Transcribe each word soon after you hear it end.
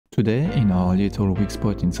Today, in our little weak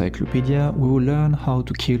spot encyclopedia, we will learn how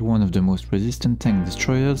to kill one of the most resistant tank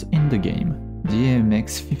destroyers in the game, the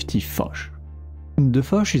AMX-50 Foch. The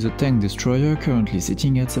Foch is a tank destroyer currently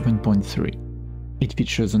sitting at 7.3. It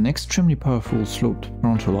features an extremely powerful sloped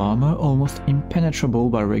frontal armor almost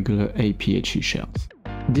impenetrable by regular APHE shells.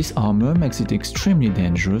 This armor makes it extremely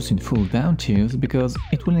dangerous in full down tiers because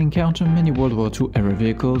it will encounter many World War II era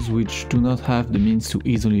vehicles which do not have the means to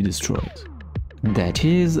easily destroy it. That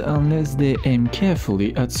is, unless they aim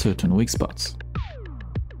carefully at certain weak spots.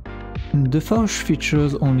 The Foch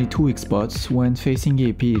features only 2 weak spots when facing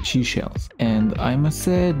APHE shells, and I must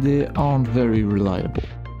say they aren't very reliable.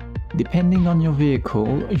 Depending on your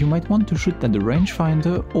vehicle, you might want to shoot at the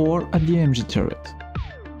rangefinder or at the AMG turret.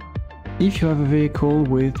 If you have a vehicle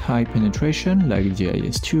with high penetration like the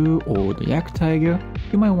IS-2 or the Yak Tiger,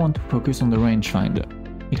 you might want to focus on the rangefinder.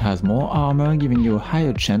 It has more armor, giving you a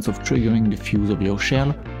higher chance of triggering the fuse of your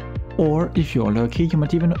shell, or if you're lucky, you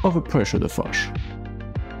might even overpressure the Foch.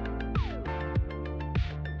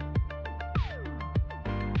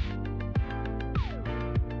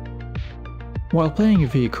 While playing a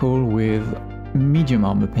vehicle with medium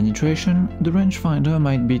armor penetration, the rangefinder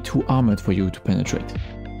might be too armored for you to penetrate.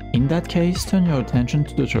 In that case, turn your attention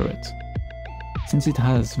to the turret. Since it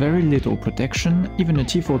has very little protection, even a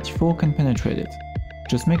T-44 can penetrate it.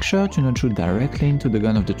 Just make sure to not shoot directly into the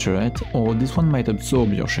gun of the turret, or this one might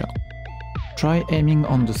absorb your shell. Try aiming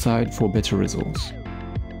on the side for better results.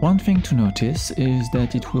 One thing to notice is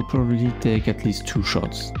that it will probably take at least 2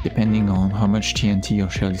 shots, depending on how much TNT your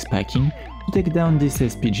shell is packing, to take down this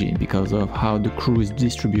SPG because of how the crew is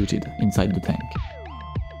distributed inside the tank.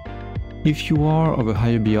 If you are of a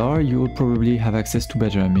higher BR, you will probably have access to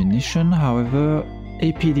better ammunition, however,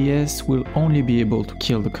 APDS will only be able to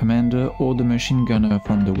kill the commander or the machine gunner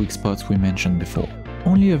from the weak spots we mentioned before.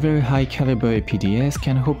 Only a very high caliber APDS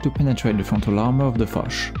can hope to penetrate the frontal armor of the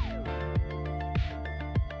Foch.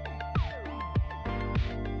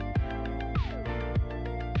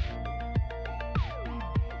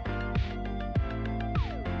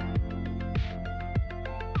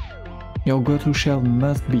 Your go-to shell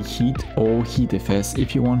must be Heat or Heat FS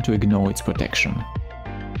if you want to ignore its protection.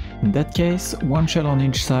 In that case, 1 shell on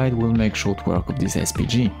each side will make short work of this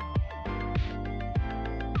SPG.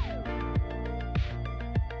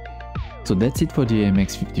 So that's it for the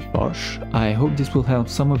AMX-50 Foch. I hope this will help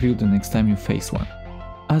some of you the next time you face one.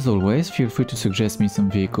 As always, feel free to suggest me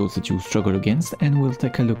some vehicles that you struggle against and we'll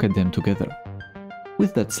take a look at them together.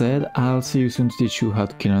 With that said, I'll see you soon to teach you how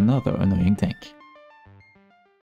to kill another annoying tank.